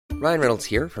Ryan Reynolds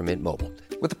here from Mint Mobile.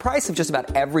 With the price of just about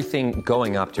everything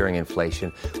going up during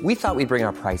inflation, we thought we'd bring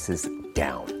our prices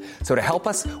down. So to help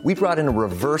us, we brought in a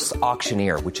reverse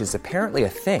auctioneer, which is apparently a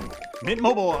thing. Mint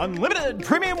Mobile Unlimited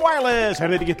Premium Wireless. How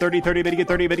to get 30, 30, bit to get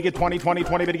 30, bit to get 20, 20,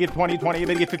 20, bit to get 20, 20,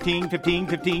 bit to get 15, 15,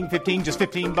 15, 15, just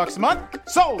 $15 a month?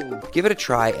 Sold! Give it a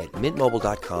try at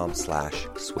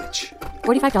mintmobile.com/switch.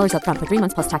 $45 up front for 3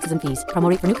 months plus taxes and fees. Promo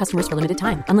rate for new customers for limited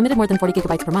time. Unlimited more than 40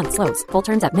 gigabytes per month. Slows full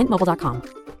terms at mintmobile.com.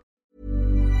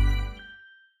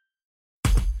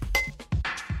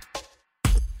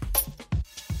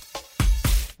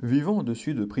 Vivant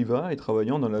au-dessus de Privas et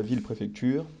travaillant dans la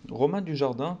ville-préfecture, Romain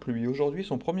Dujardin publie aujourd'hui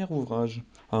son premier ouvrage,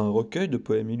 un recueil de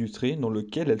poèmes illustrés dans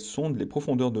lequel elle sonde les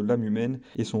profondeurs de l'âme humaine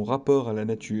et son rapport à la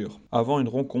nature. Avant une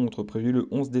rencontre prévue le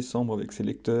 11 décembre avec ses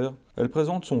lecteurs, elle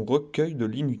présente son recueil de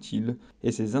l'inutile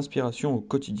et ses inspirations au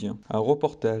quotidien. Un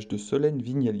reportage de Solène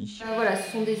Vignali. Voilà,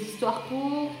 ce sont des histoires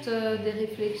courtes, des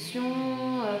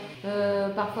réflexions,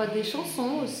 parfois des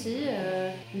chansons aussi,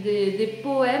 des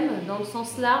poèmes dans le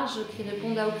sens large qui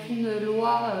répondent à aucune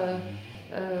loi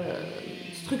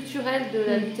structurelle de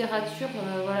la littérature.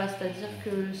 Voilà, c'est-à-dire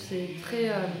que c'est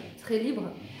très libre.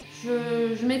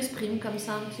 Je m'exprime comme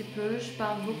ça un petit peu, je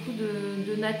parle beaucoup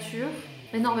de nature,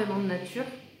 énormément de nature.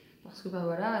 Parce que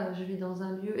voilà, je vis dans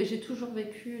un lieu, et j'ai toujours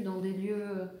vécu dans des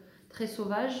lieux très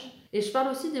sauvages. Et je parle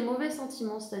aussi des mauvais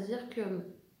sentiments, c'est-à-dire que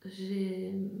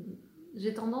j'ai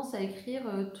tendance à écrire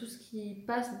tout ce qui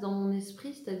passe dans mon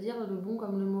esprit, c'est-à-dire le bon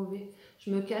comme le mauvais.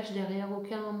 Je me cache derrière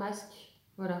aucun masque,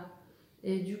 voilà.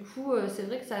 Et du coup, c'est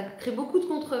vrai que ça crée beaucoup de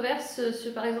controverses.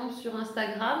 Par exemple, sur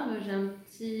Instagram,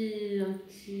 j'ai une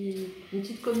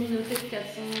petite communauté de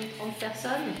 430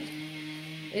 personnes.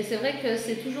 Et c'est vrai que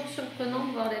c'est toujours surprenant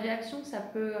de voir les réactions que ça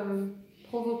peut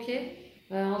provoquer.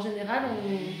 En général,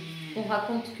 on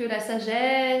raconte que la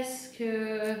sagesse,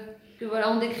 que voilà,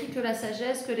 on décrit que la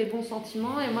sagesse, que les bons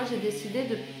sentiments. Et moi, j'ai décidé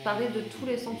de parler de tous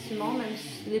les sentiments, même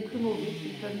les plus mauvais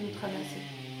qui peuvent nous traverser.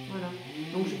 Voilà.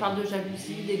 Donc je parle de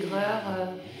jalousie,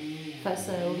 d'aigreur, face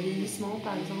au vieillissement,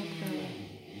 par exemple.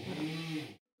 Voilà.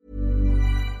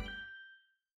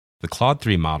 The Claude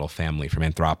 3 model family from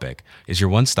Anthropic is your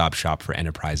one-stop shop for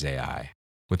enterprise AI.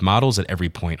 With models at every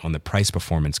point on the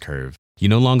price-performance curve, you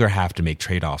no longer have to make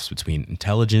trade-offs between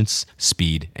intelligence,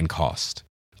 speed, and cost.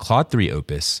 Claude 3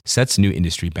 Opus sets new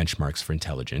industry benchmarks for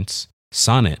intelligence.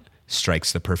 Sonnet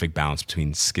strikes the perfect balance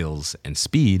between skills and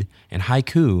speed. And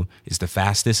Haiku is the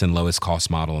fastest and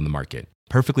lowest-cost model on the market,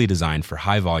 perfectly designed for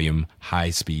high-volume,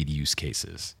 high-speed use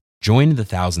cases. Join the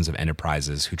thousands of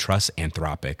enterprises who trust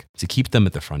Anthropic to keep them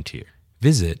at the frontier.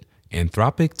 Visit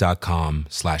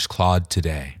anthropic.com/Claude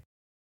today.